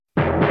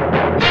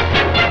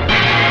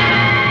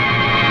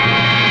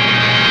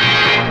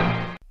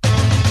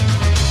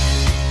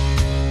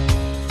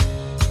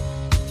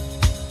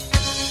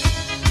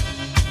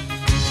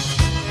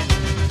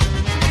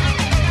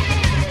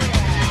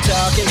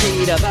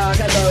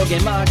Parker,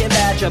 Logan, Mark, and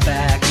Batch are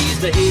back. He's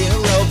the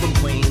hero from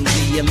Queens,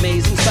 the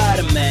amazing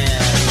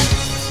Spider-Man.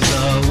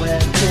 The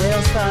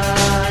WebTales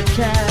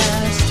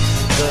Podcast.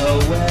 The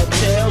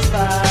WebTales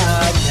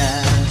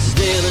Podcast.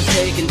 Villains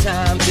taking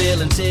time,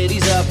 filling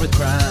cities up with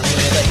crime.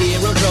 Where the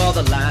hero draw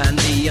the line,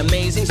 the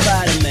amazing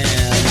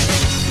Spider-Man.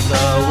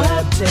 The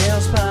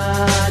WebTales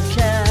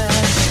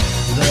Podcast.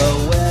 The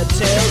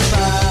WebTales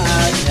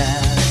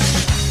Podcast.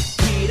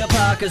 Peter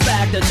Parker's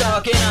back to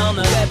talking on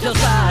the WebTales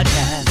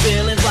Podcast.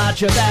 Villains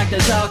watch your back to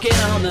talking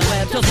on the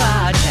WebTales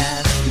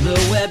Podcast. The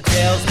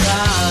WebTales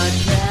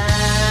Podcast.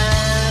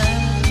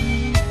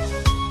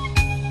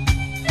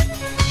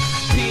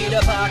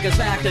 Peter Parker's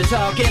back to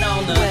talking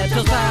on the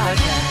WebTales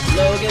Podcast.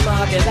 Logan,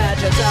 Mark, and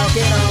Batch are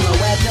talking on the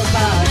WebTales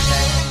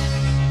Podcast.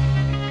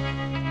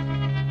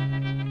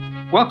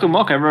 Welcome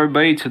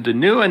everybody to the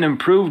new and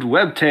improved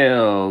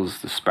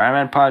WebTales, the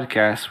Spider-Man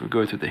podcast. We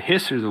go through the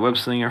history of the web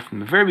slinger from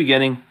the very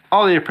beginning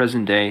all the way to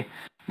present day,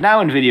 now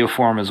in video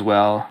form as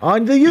well.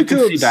 On the YouTube. You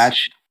can see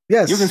Batch.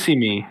 Yes. You can see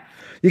me.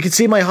 You can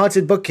see my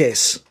haunted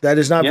bookcase. That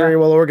is not very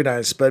well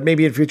organized, but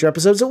maybe in future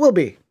episodes it will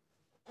be.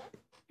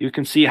 You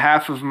can see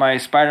half of my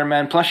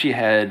Spider-Man plushie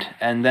head,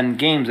 and then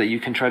games that you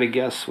can try to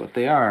guess what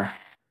they are.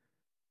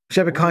 We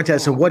should have a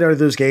contest of what are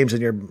those games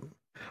in your...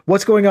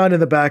 What's going on in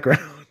the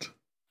background?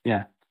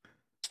 Yeah.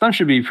 Some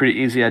should be pretty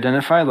easy to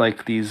identify,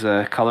 like these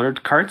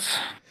colored carts.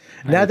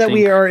 Now that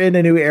we are in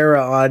a new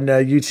era on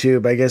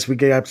YouTube, I guess we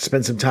have to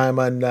spend some time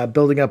on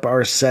building up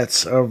our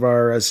sets of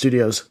our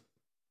studios.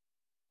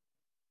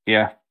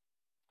 Yeah.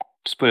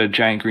 Just put a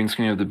giant green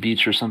screen of the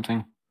beach or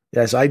something.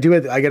 Yes, I do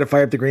it. I got to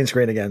fire up the green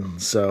screen again,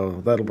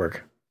 so that'll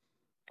work.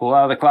 Pull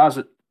out of the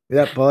closet.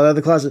 Yep, pull it out of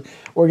the closet.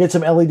 Or get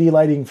some LED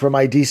lighting from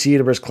my DC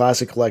Universe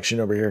Classic collection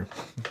over here.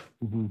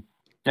 Mm-hmm.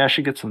 Yeah, I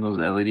should get some of those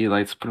LED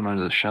lights, put them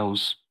under the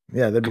shelves.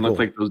 Yeah, that'd be cool. Look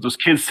like those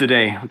kids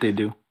today, what they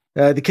do.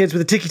 The kids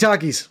with the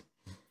tiki-talkies.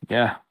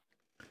 Yeah.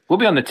 We'll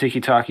be on the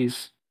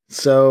tiki-talkies.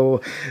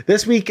 So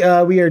this week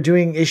we are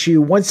doing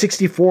issue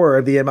 164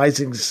 of the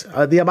Amazing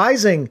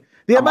Spider-Man.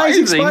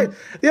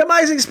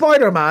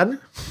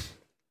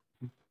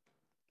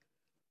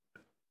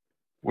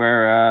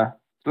 Where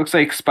looks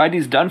like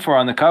Spidey's done for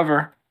on the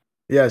cover.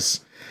 Yes.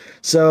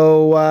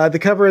 So the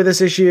cover of this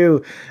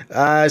issue,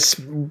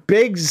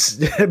 big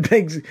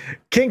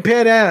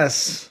Kingpin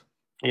ass.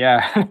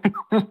 Yeah.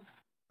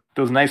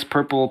 Those nice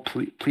purple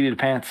pleated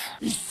pants.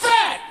 He's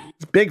fat!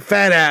 Big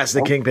fat ass,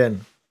 the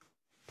Kingpin.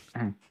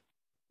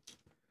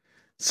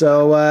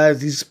 So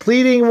he's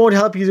pleading won't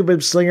help you,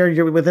 Web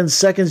Slinger. Within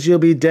seconds, you'll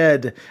be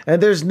dead. And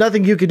there's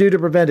nothing you can do to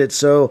prevent it.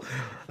 So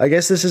I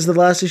guess this is the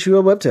last issue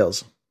of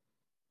WebTales.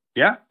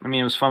 Yeah. I mean,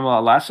 it was fun while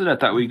it lasted. I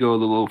thought we'd go a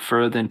little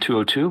further than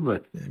 202,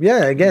 but...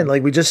 Yeah, again,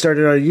 like we just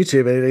started on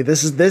YouTube.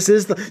 This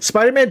is the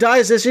Spider-Man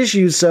dies this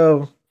issue,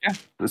 so... Yeah,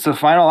 it's the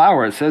final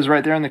hour. It says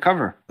right there on the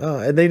cover. Oh,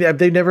 and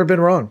they've never been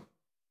wrong.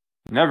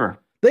 Never.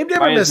 They've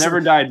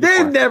never died before.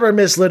 They've never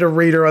misled a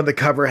reader on the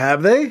cover,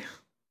 have they?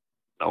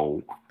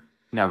 No,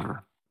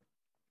 never.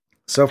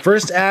 So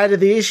first ad of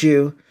the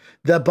issue,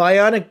 the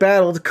Bionic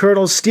Battle,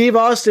 Colonel Steve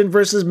Austin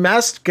versus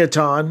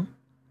Maskaton.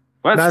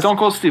 What? Stone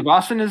Cold Steve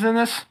Austin is in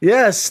this?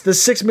 Yes, the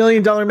 $6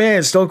 million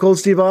man, Stone Cold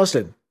Steve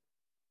Austin.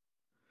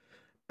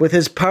 With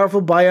his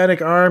powerful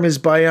bionic arm, his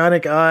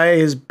bionic eye,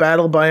 his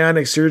battle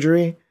bionic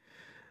surgery.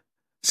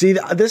 See,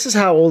 this is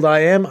how old I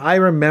am. I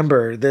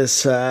remember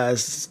this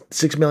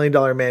 $6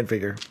 million man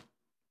figure.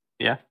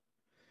 Yeah.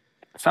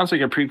 Sounds like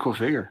a pretty cool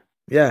figure.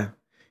 Yeah.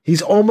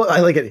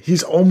 I like it.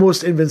 He's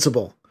almost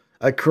invincible.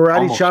 A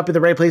karate chop in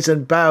the right place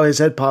and bow, his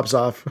head pops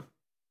off.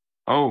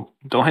 Oh,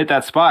 don't hit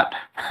that spot.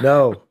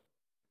 No.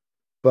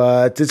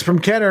 But it's from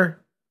Kenner.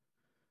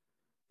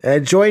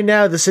 And join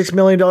now the $6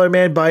 million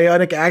man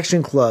Bionic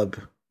Action Club.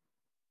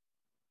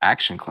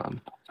 Action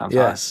Club? Sounds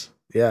yes. Hot.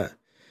 Yeah.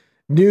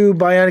 New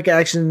Bionic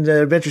Action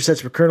adventure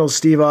sets for Colonel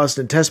Steve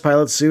Austin. Test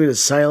pilot suit, a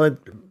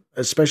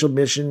special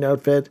mission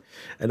outfit,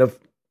 and a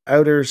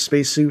outer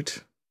space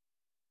suit.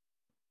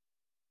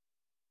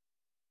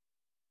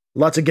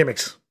 Lots of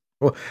gimmicks.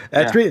 Well,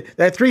 that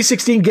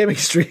 316 Gimmick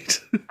Street.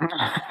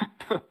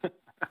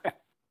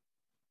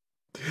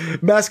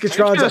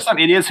 Maskatron. There's some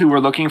idiots who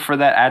were looking for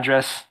that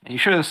address.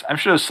 I'm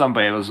sure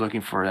somebody was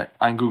looking for it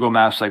on Google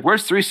Maps. Like,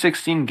 where's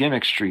 316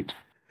 Gimmick Street?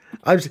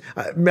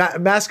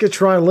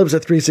 Maskatron lives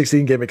at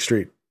 316 Gimmick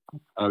Street.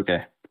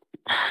 Okay.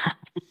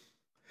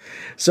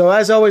 So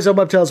as always on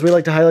WebTales, we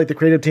like to highlight the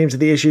creative teams of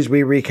the issues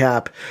we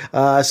recap.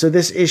 So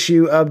this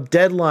issue of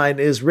Deadline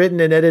is written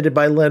and edited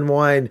by Len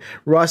Wein.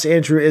 Ross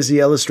Andrew is the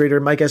illustrator.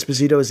 Mike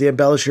Esposito is the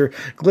embellisher.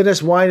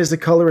 Glynis Wein is the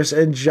colorist.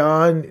 And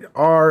John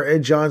R.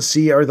 and John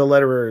C. are the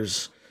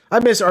letterers. I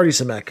miss Artie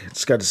Simek,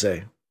 it's got to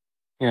say.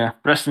 Yeah,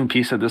 rest in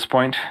peace at this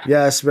point.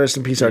 Yes, rest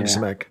in peace, Artie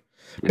Simek.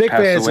 Big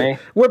fans.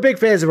 We're big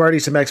fans of Artie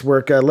Simek's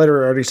work,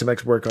 letterer Artie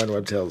Simek's work on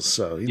WebTales.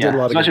 So he did a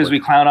lot of as much as we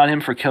clown on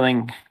him for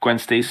killing Gwen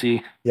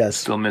Stacy, yes,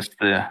 still missed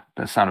the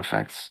sound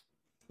effects.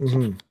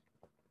 Mm-hmm.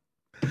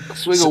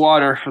 Swig of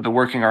water for the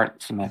working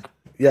art Simek.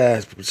 Yeah,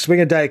 swing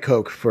a Diet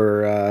Coke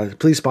for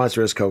please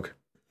sponsor us, Coke.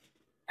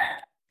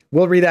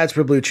 We'll read ads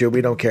for Blue Chew.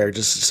 We don't care.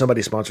 Just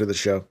somebody sponsor the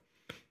show.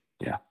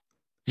 Yeah.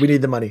 We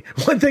need the money.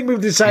 One thing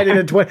we've decided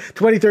in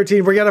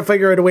 2013, we're going to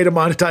figure out a way to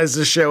monetize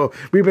this show.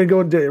 We've been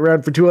going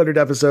around for 200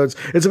 episodes.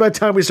 It's about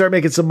time we start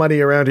making some money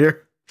around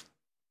here.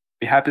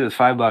 Be happy with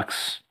 $5.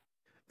 $5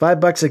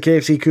 a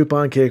KFC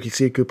coupon.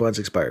 KFC coupon's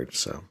expired,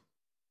 so.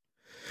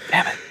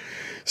 Damn it.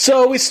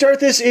 So we start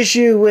this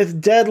issue with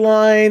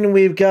Deadline.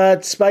 We've got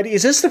Spidey.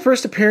 Is this the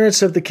first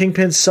appearance of the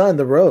Kingpin's son,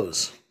 the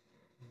Rose?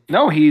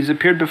 No, he's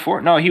appeared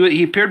before. No,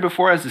 he appeared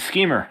before as the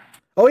schemer.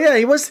 Oh yeah,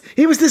 he was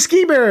the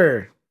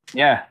schemer.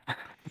 Yeah.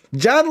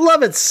 John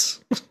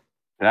Lovitz.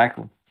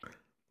 Exactly.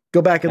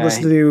 Go back and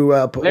listen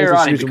to later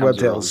on he Susan becomes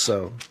a Webtails. Rose.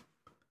 So,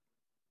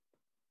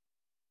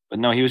 But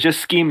no, he was just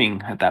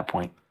scheming at that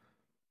point.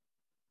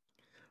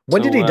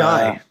 when did he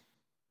die?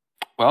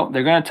 Well,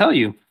 they're going to tell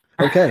you.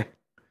 Okay.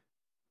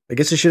 I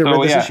guess I should have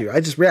read this yeah. issue.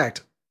 I just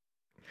react.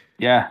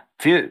 Yeah.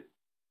 See,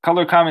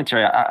 color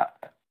commentary.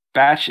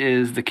 Batch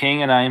is the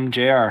king, and I'm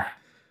JR.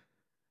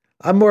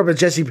 I'm more of a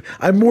Jesse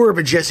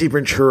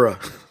Ventura.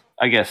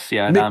 I guess,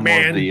 yeah. I'm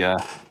more of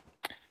the.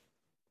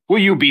 Will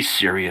you be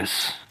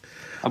serious?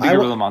 I'll be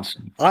Gorilla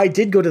Monster. I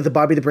did go to the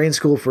Bobby the Brain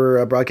School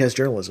for broadcast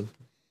journalism.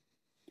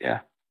 Yeah.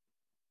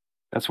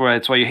 That's why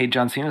you hate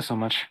John Cena so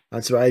much.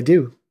 That's what I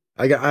do.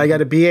 I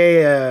got a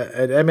BA,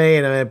 an MA,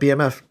 and a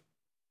BMF.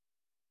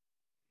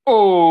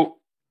 Oh.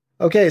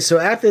 Okay, so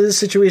after this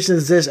situation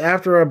is this,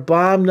 after a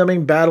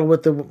bomb-numbing battle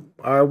with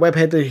our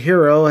web-headed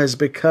hero has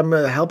become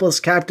a helpless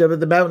captive of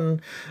the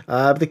mountain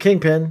of the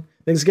Kingpin,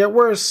 things get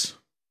worse.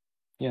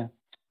 Yeah.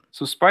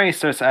 So Spidey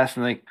starts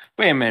asking, like,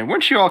 wait a minute,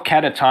 weren't you all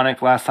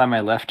catatonic last time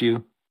I left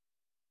you?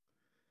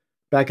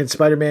 Back in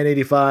Spider-Man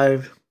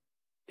 85.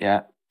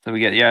 Yeah. So we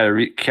get, a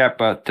recap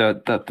about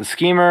the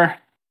schemer.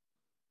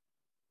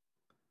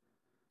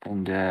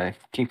 And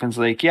Kingpin's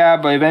like, yeah,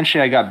 but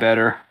eventually I got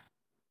better.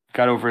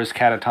 Got over his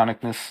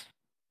catatonicness.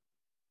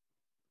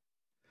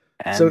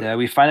 And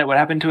we find out what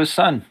happened to his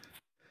son.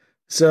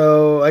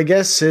 So I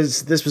guess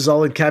this was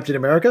all in Captain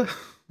America?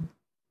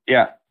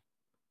 Yeah.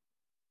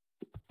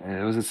 What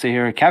does it say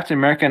here? Captain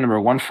America number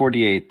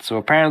 148. So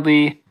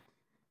apparently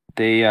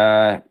they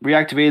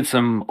reactivated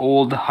some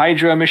old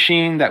Hydra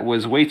machine that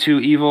was way too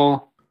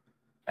evil.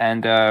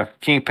 And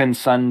Kingpin's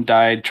son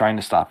died trying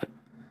to stop it.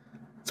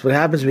 That's what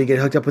happens when you get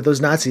hooked up with those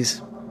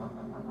Nazis.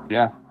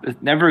 Yeah.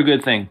 It's never a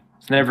good thing.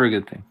 It's never a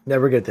good thing.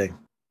 Never a good thing.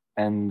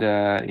 And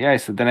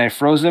so then I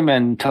froze him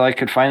until I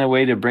could find a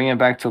way to bring him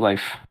back to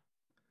life.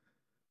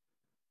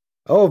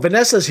 Oh,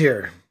 Vanessa's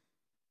here.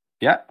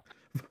 Yeah.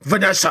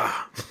 Vanessa.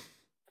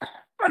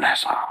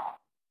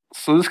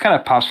 So this kind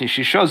of pops me.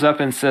 She shows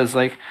up and says,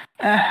 like,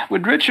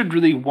 would Richard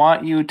really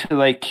want you to,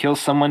 like, kill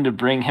someone to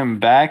bring him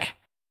back?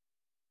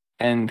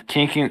 And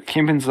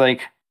Kingpin's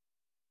like,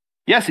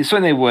 yes, he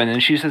certainly would.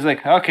 And she says,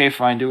 like, okay,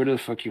 fine, do whatever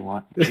the fuck you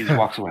want. She just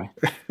walks away.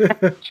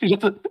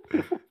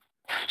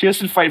 She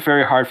doesn't fight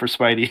very hard for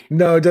Spidey.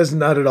 No, it does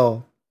not at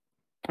all.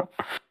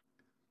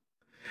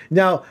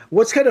 Now,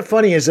 what's kind of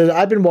funny is that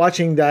I've been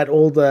watching that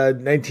old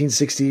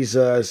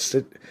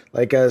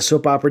 1960s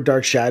soap opera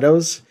Dark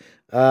Shadows,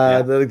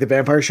 the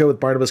vampire show with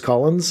Barnabas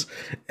Collins,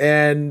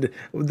 and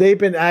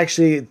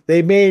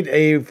they made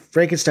a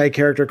Frankenstein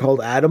character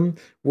called Adam,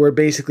 where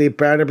basically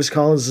Barnabas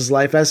Collins'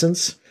 life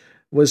essence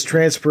was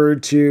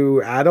transferred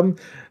to Adam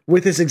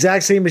with this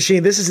exact same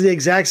machine. This is the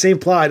exact same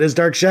plot as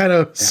Dark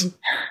Shadows. Yeah.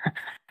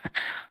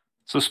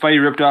 So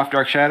Spidey ripped off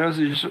Dark Shadows,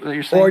 is that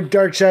you're saying? Or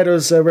Dark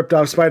Shadows ripped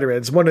off Spider-Man.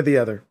 It's one or the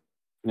other.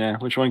 Yeah,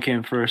 which one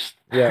came first?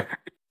 Yeah.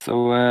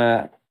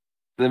 So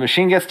the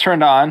machine gets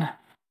turned on.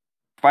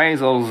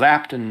 Spidey's all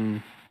zapped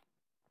and...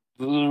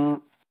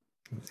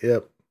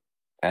 Yep.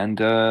 And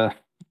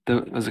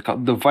what's it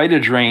called? The Vita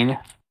Drain.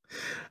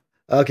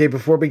 Okay,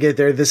 before we get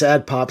there, this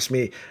ad pops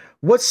me.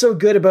 What's so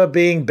good about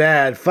being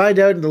bad? Find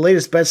out in the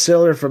latest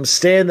bestseller from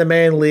Stan the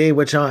Man Lee,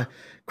 which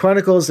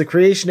chronicles the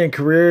creation and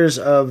careers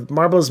of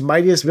Marvel's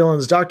mightiest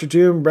villains, Doctor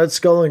Doom, Red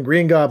Skull, and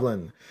Green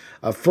Goblin.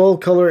 A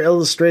full-color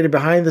illustrated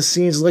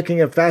behind-the-scenes looking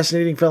at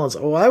fascinating felons.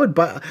 Oh,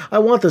 I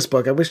want this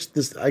book. I wish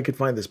I could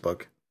find this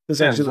book.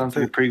 This actually sounds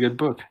like a pretty good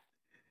book.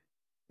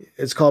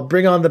 It's called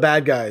Bring On the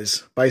Bad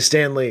Guys by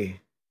Stan Lee.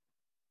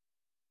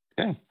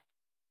 Okay.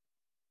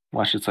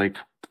 Watch, it's like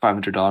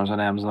 $500 on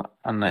Amazon,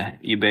 on the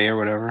eBay or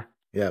whatever.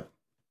 Yep.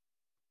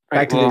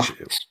 Back to the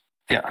issue.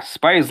 Yeah,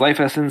 Spidey's life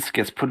essence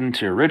gets put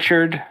into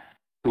Richard,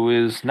 who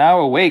is now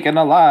awake and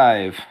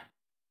alive.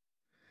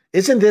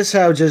 Isn't this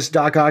how just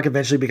Doc Ock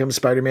eventually becomes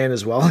Spider-Man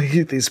as well?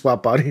 These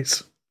swap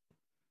bodies.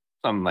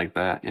 Something like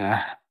that,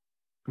 yeah.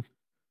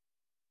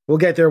 We'll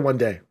get there one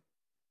day.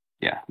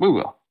 Yeah, we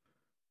will.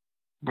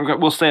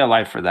 We'll stay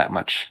alive for that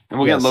much. And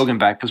we'll get Logan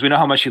back, because we know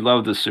how much he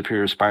loved the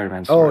Superior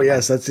Spider-Man story. Oh,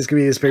 yes, that's just going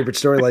to be his favorite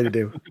storyline to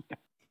do.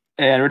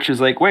 And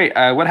Richard's like, wait,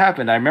 what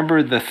happened? I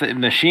remember the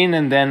machine,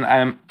 and then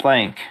I'm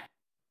blank.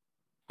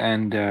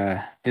 And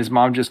his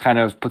mom just kind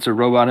of puts a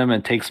robe on him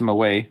and takes him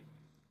away.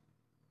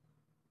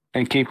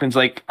 And Kingpin's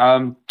like,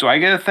 do I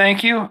get a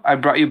thank you? I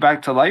brought you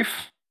back to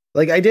life?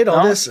 Like, I did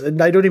all this,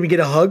 and I don't even get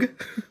a hug?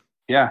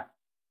 Yeah.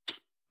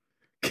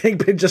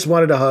 Kingpin just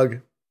wanted a hug.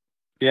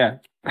 Yeah.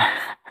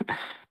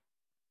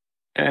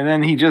 And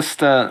then he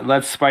just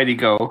lets Spidey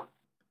go.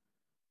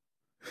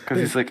 Because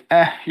he's like,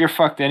 you're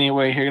fucked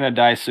anyway. You're gonna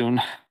die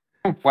soon.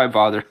 Why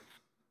bother?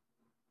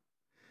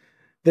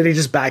 Then he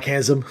just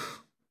backhands him.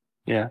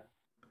 Yeah.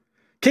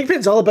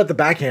 Kingpin's all about the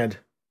backhand.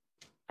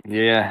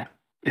 Yeah.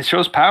 It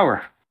shows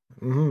power.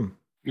 Mm-hmm.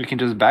 You can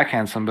just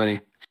backhand somebody.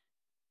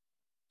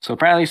 So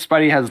apparently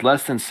Spidey has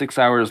less than 6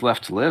 hours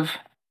left to live.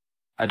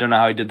 I don't know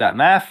how he did that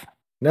math.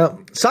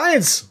 No.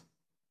 Science!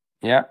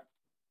 Yeah.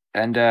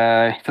 And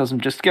he tells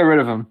him just to get rid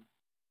of him.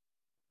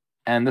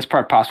 And this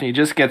part pops me. He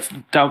just gets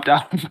dumped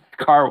out of the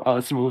car while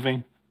it's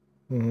moving.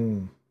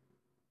 Mm-hmm.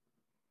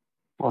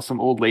 While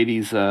some old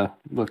ladies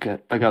look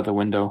out the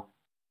window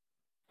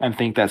and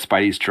think that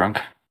Spidey's drunk.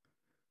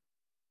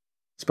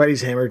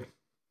 Spidey's hammered.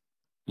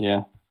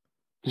 Yeah.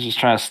 He's just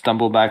trying to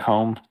stumble back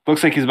home.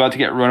 Looks like he's about to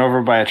get run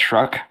over by a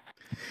truck.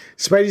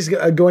 Spidey's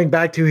going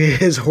back to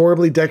his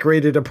horribly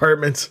decorated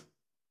apartment.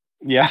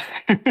 Yeah.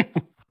 Imagine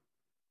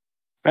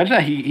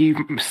that he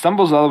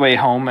stumbles all the way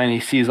home and he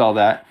sees all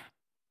that.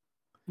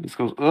 He just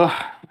goes, ugh, what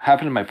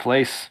happened to my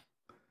place?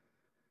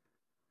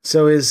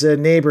 So his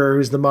neighbor,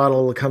 who's the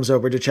model, comes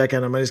over to check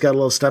on him, and he's got a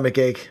little stomach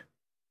ache.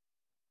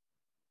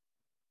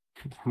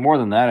 More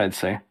than that, I'd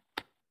say.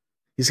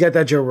 He's got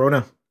that Joe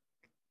Rona.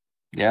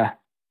 Yeah.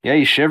 Yeah,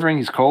 he's shivering.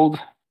 He's cold.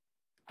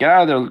 Get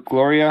out of there,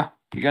 Gloria.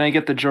 You're going to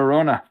get the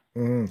Jorona.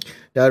 Mm.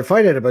 Now, to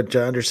find out about,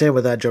 understand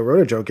what that Joe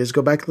Rona joke is,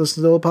 go back and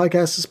listen to the old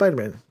podcast of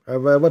Spider-Man,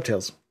 of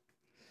WebTales.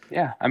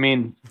 Yeah, I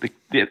mean,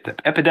 the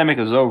epidemic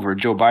is over.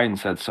 Joe Biden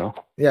said so.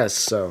 Yes,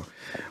 so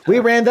we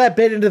ran that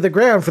bit into the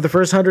ground for the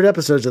first 100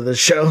 episodes of this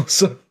show.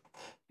 So.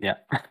 Yeah.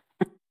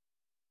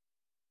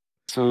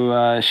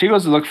 So she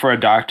goes to look for a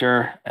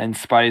doctor, and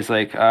Spidey's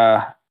like,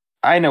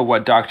 I know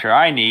what doctor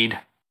I need.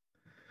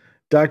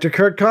 Dr.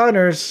 Kurt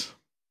Connors.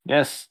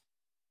 Yes.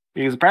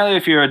 Because apparently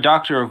if you're a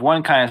doctor of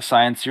one kind of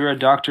science, you're a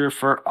doctor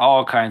for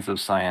all kinds of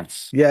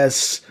science.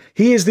 Yes.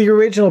 He is the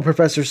original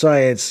Professor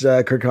Science,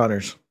 Kurt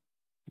Connors.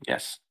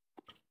 Yes.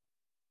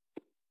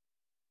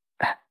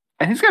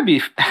 And he's gonna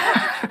be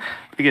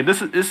again.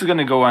 This is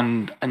gonna go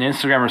on an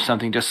Instagram or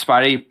something. Just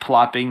Spidey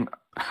plopping.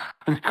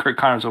 Kurt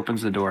Connors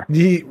opens the door.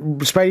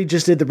 Spidey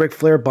just did the Ric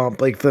Flair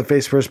bump, like the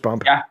face first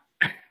bump. Yeah,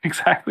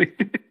 exactly.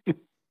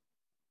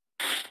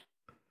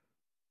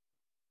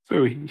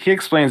 So he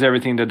explains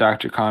everything to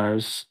Dr.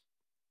 Connors,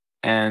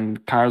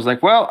 and Connors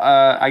like, "Well,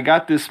 I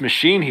got this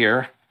machine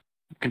here.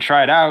 You can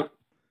try it out.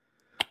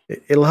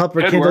 It'll help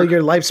rekindle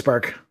your life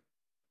spark."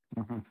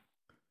 Mm-hmm.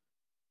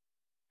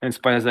 And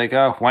Spidey's like,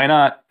 "Oh, why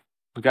not?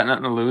 We got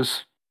nothing to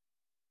lose."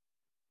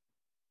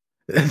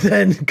 And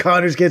then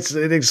Connors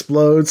it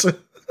explodes.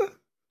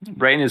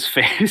 Right in his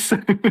face.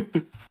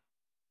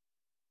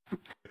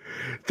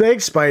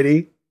 Thanks,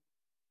 Spidey.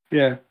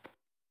 Yeah.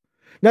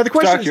 Now the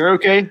question Doc, you're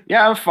okay?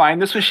 Yeah, I'm fine.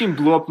 This machine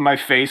blew up in my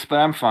face, but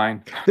I'm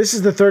fine. This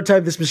is the third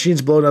time this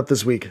machine's blown up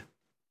this week.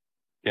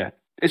 Yeah.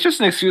 It's just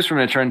an excuse for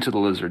him to turn into the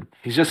lizard.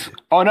 He's just,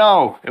 oh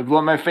no, it blew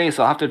up my face.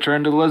 I'll have to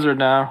turn to the lizard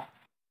now.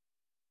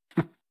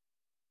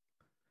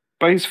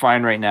 But he's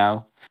fine right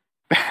now.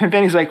 And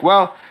then he's like,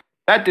 well,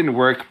 that didn't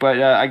work,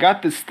 but I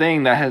got this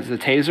thing that has a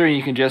taser and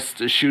you can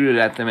just shoot it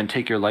at them and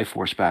take your life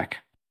force back.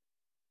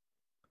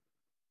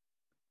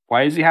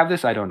 Why does he have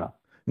this? I don't know.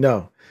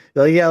 No.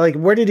 Yeah, like,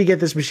 where did he get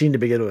this machine to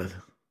begin with?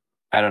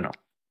 I don't know.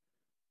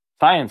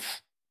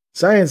 Science.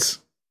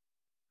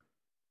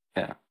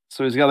 Yeah.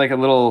 So he's got like a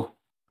little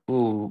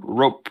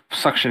rope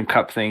suction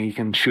cup thing he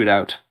can shoot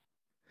out.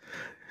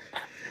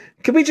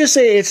 Can we just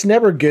say it's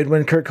never good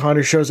when Kurt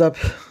Connors shows up?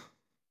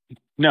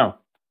 No.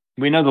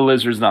 We know the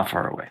lizard's not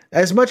far away.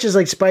 As much as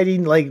like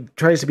Spidey like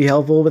tries to be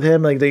helpful with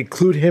him, like they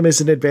include him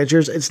as an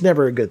adventures, it's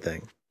never a good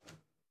thing.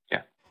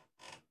 Yeah.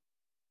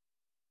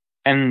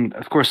 And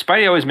of course,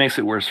 Spidey always makes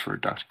it worse for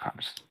Dr.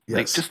 Connors. Yes.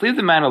 Like, just leave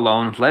the man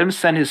alone. Let him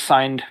send his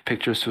signed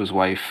pictures to his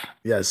wife.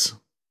 Yes.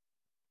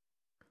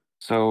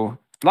 So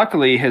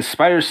luckily, his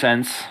spider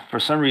sense, for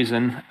some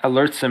reason,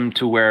 alerts him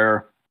to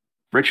where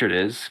Richard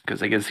is,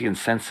 because I guess he can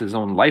sense his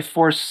own life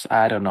force.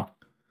 I don't know.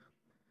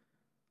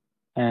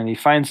 And he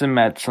finds him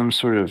at some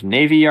sort of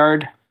Navy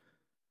yard.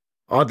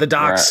 On the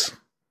docks.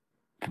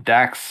 The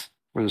docks,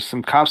 where there's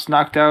some cops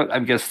knocked out. I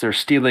guess they're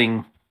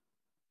stealing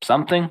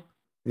something.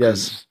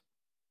 Yes.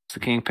 It's the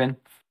Kingpin.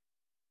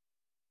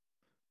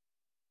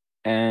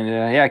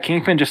 And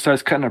Kingpin just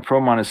starts cutting a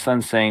promo on his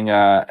son saying,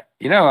 I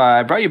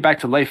brought you back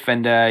to life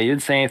and you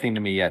didn't say anything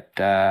to me yet.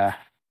 Want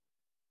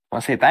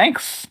to say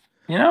thanks?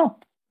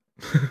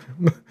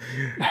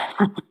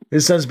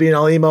 His son's being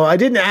all emo. I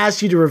didn't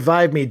ask you to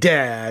revive me,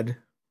 Dad.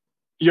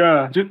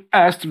 Yeah, didn't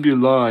ask to be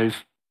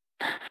alive.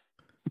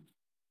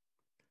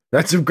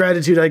 That's some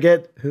gratitude I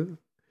get.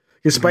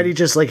 Because Spidey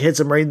just like hits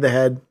him right in the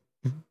head.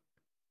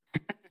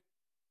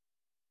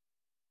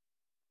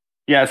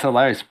 Yeah, it's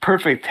hilarious.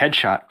 Perfect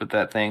headshot with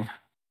that thing.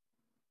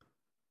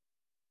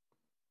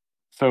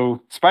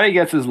 So Spidey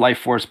gets his life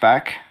force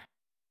back.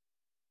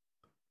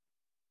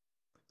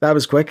 That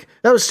was quick.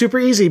 That was super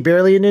easy.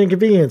 Barely an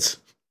inconvenience.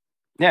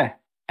 Yeah,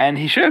 and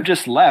he should have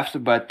just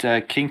left, but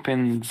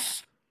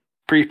Kingpin's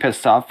pretty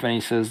pissed off, and he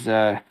says,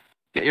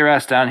 get your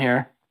ass down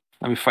here.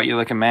 Let me fight you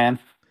like a man.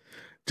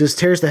 Just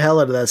tears the hell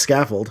out of that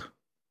scaffold.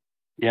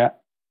 Yeah.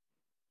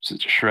 to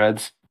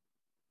shreds.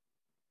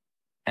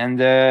 And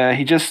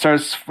he just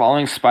starts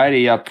following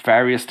Spidey up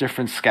various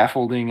different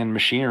scaffolding and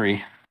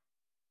machinery,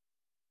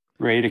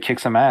 ready to kick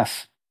some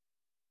ass.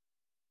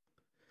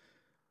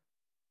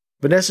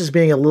 Vanessa's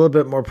being a little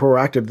bit more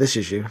proactive this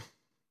issue.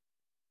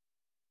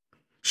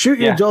 Shoot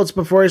you Yeah. adults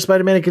before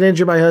Spider-Man can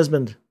injure my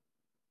husband.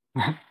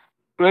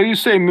 Well, you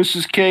say,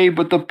 Mrs. K,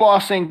 but the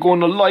boss ain't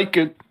gonna like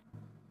it.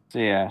 So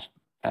yeah,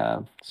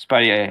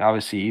 Spidey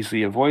obviously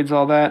easily avoids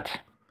all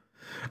that.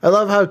 I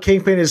love how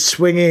Kingpin is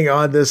swinging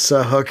on this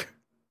hook.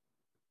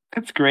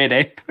 That's great,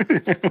 eh?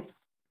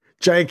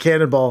 Giant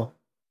cannonball.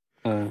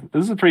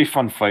 This is a pretty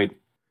fun fight.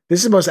 This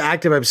is the most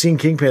active I've seen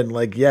Kingpin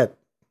like yet.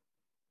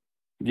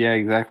 Yeah,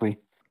 exactly.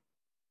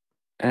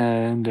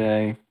 And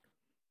they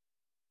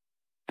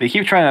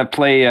keep trying to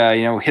play,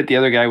 hit the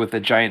other guy with the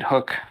giant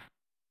hook.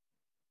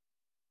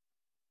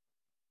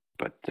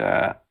 But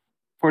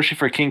fortunately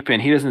for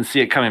Kingpin, he doesn't see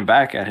it coming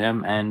back at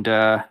him, and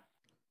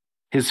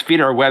his feet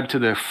are webbed to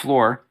the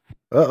floor.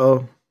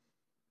 Uh-oh.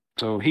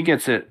 So he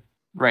gets it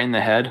right in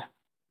the head.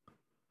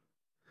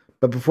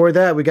 But before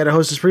that, we got a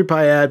Hostess Fruit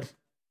Pie ad.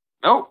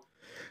 Oh,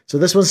 So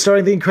this one's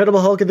starring the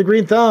Incredible Hulk and the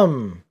Green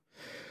Thumb.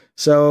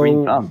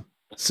 Green Thumb.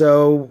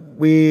 So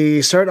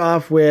we start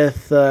off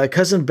with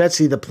Cousin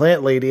Betsy, the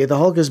plant lady. The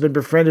Hulk has been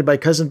befriended by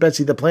Cousin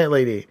Betsy, the plant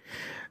lady.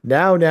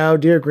 Now,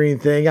 dear green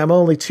thing, I'm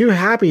only too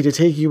happy to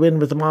take you in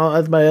with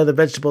my other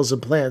vegetables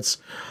and plants.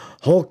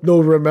 Hulk no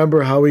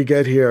remember how we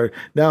get here.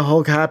 Now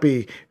Hulk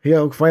happy.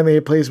 Finally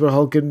a place where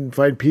Hulk can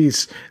find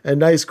peace. A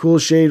nice cool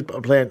shade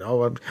plant.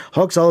 Oh,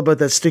 Hulk's all about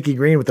that sticky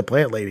green with the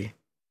plant lady.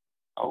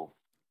 Oh,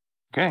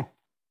 okay.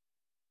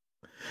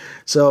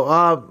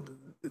 So,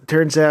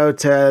 turns out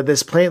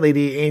this plant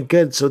lady ain't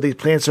good, so these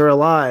plants are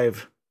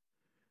alive.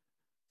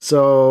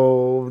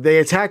 So they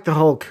attack the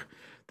Hulk.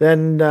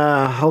 Then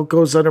Hulk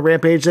goes on a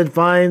rampage and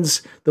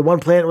finds the one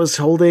plant was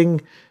holding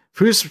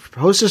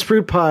Hostess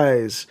Fruit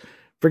Pies.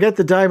 Forget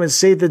the diamonds,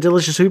 save the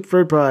delicious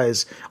fruit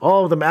pies.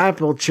 All of them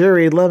apple,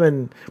 cherry,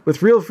 lemon,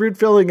 with real fruit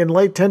filling and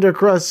light tender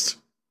crust.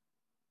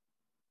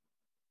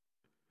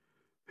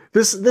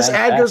 This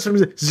ad goes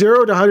from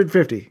 0 to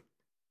 150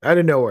 out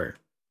of nowhere.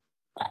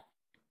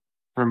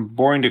 From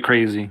boring to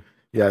crazy.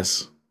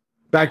 Yes.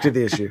 Back to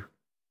the issue.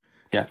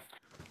 Yeah.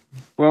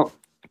 Well,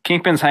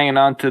 Kingpin's hanging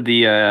on to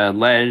the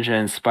ledge,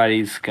 and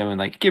Spidey's going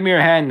like, "Give me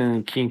your hand,"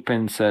 and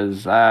Kingpin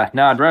says, "No,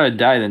 I'd rather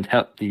die than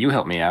you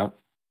help me out."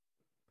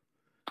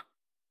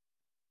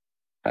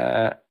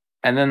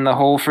 And then the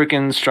whole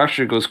freaking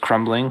structure goes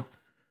crumbling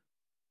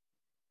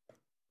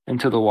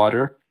into the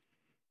water.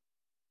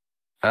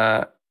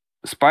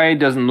 Spidey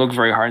doesn't look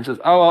very hard and says,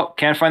 "Oh, well,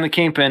 can't find the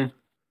Kingpin. I'm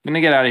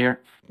gonna get out of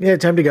here." Yeah,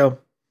 time to go.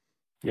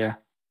 Yeah.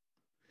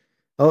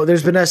 Oh,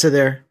 there's Vanessa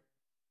there.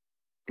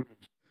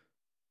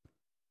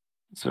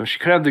 So she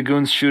could have the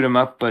goons shoot him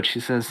up, but she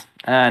says,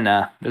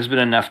 nah, there's been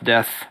enough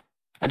death.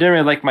 I didn't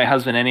really like my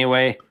husband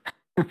anyway.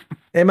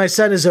 And my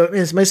son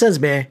is my son's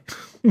man.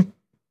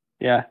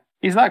 Yeah,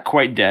 he's not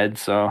quite dead,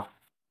 so.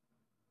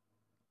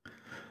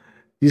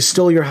 You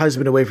stole your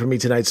husband away from me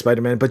tonight,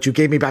 Spider-Man, but you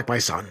gave me back my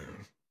son.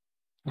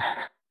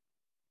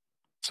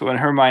 So in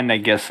her mind, I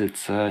guess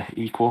it's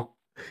equal.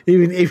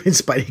 Even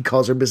Spidey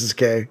calls her Mrs.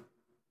 K.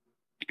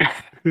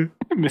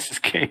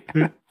 Mrs. K.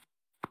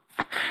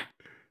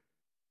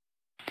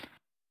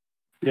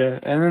 Yeah,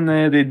 and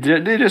then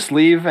they just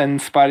leave, and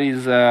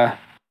Spidey's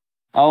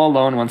all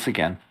alone once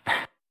again.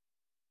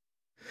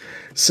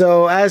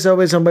 So, as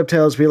always on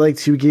WebTales, we like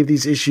to give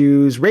these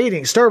issues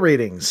star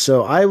ratings.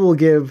 So, I will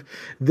give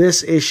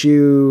this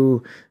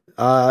issue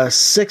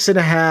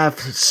 6.5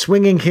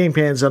 swinging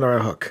kingpins on our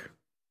hook.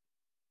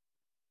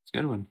 It's a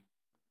good one.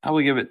 I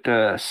will give it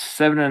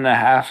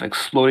 7.5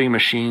 exploding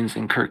machines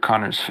in Kurt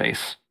Connor's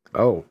face.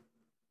 Oh,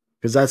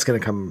 because that's going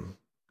to come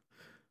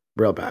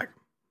real back.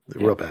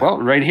 Real bad. Well,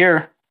 right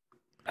here,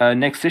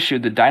 next issue,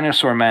 the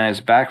Dinosaur Man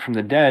is back from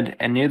the dead,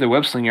 and neither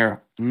Webslinger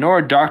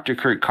nor Dr.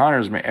 Kurt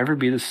Connors may ever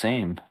be the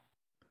same.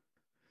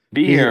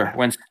 Be here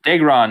when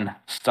Stegron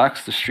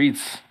stalks the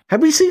streets.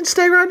 Have we seen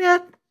Stegron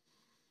yet?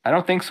 I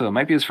don't think so. It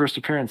might be his first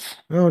appearance.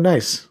 Oh,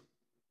 nice.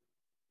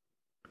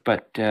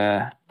 But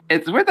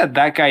it's weird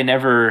that guy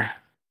never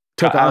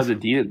Took got out off. of the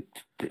deal.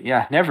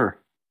 Yeah, never.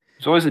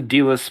 It's always a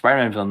D-list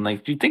Spider-Man villain.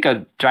 Like, you'd think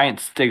a giant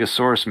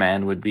Stegosaurus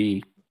man would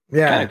be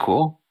kind of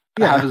cool.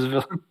 Yeah. Have as a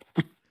villain.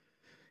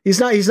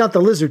 He's not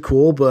the lizard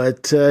cool,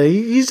 but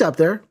he's up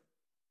there.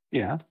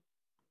 Yeah.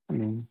 I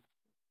mean,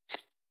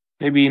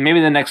 maybe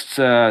the next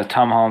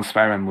Tom Holland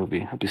Spider-Man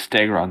movie will be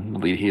Stegron, the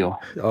lead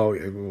heel. Oh,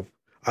 yeah, well,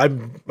 I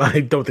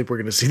don't think we're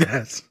going to see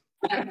that.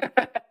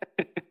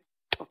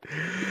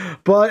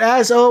 But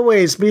as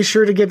always, be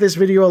sure to give this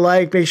video a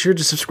like. Make sure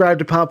to subscribe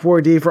to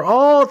Pop4D for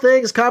all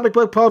things comic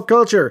book pop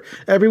culture.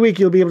 Every week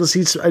you'll be able to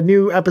see a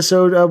new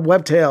episode of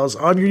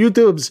WebTales on your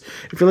YouTubes.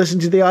 If you're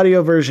listening to the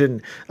audio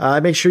version,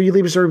 make sure you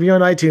leave us a review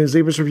on iTunes,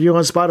 leave us a review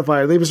on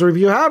Spotify, or leave us a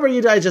review however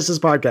you digest this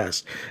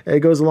podcast.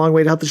 It goes a long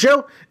way to help the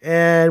show,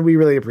 and we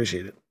really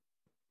appreciate it.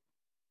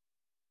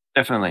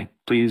 Definitely.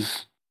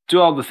 Please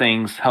do all the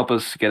things. Help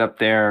us get up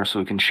there so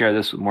we can share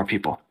this with more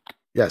people.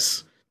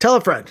 Yes. Tell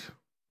a friend.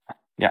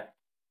 Yeah.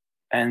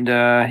 And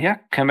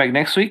come back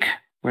next week.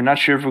 We're not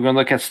sure if we're going to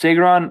look at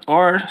Stegron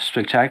or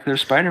Spectacular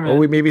Spider-Man. Or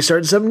we may be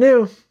starting something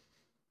new.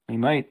 We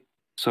might.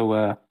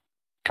 So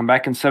come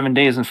back in 7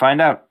 days and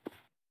find out.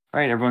 All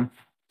right, everyone.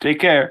 Take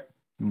care.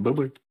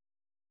 Bye-bye.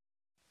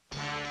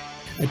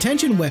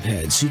 Attention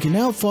webheads, you can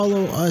now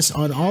follow us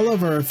on all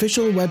of our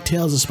official Web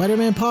Tales of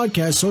Spider-Man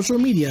podcast social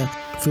media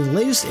for the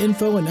latest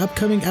info and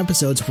upcoming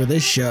episodes for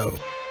this show.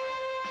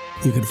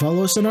 You can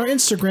follow us on our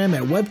Instagram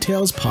at Web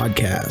Tales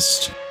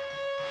Podcast.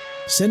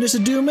 Send us a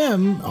Doom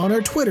M on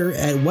our Twitter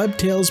at Web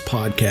Tales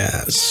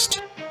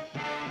Podcast.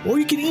 Or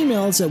you can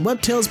email us at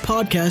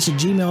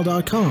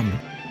webtalespodcast@gmail.com.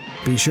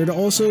 Be sure to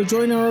also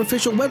join our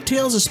official Web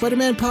Tales of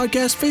Spider-Man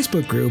podcast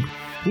Facebook group.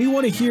 We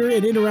want to hear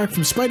and interact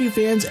from Spidey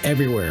fans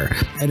everywhere,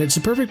 and it's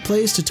a perfect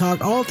place to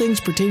talk all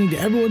things pertaining to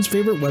everyone's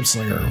favorite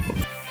web-slinger.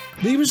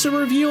 Leave us a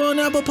review on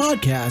Apple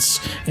Podcasts,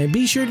 and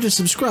be sure to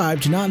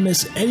subscribe to not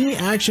miss any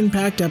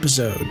action-packed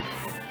episode.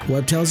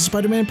 Web Tales of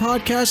Spider-Man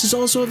podcast is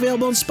also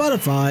available on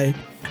Spotify,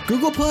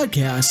 Google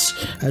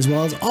Podcasts, as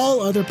well as all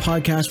other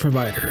podcast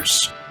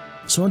providers.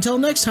 So until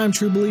next time,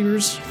 true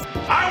believers.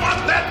 I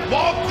want that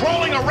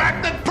wall-crawling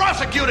arachnid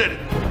prosecuted!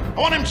 I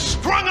want him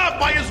strung up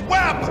by his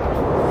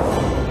web!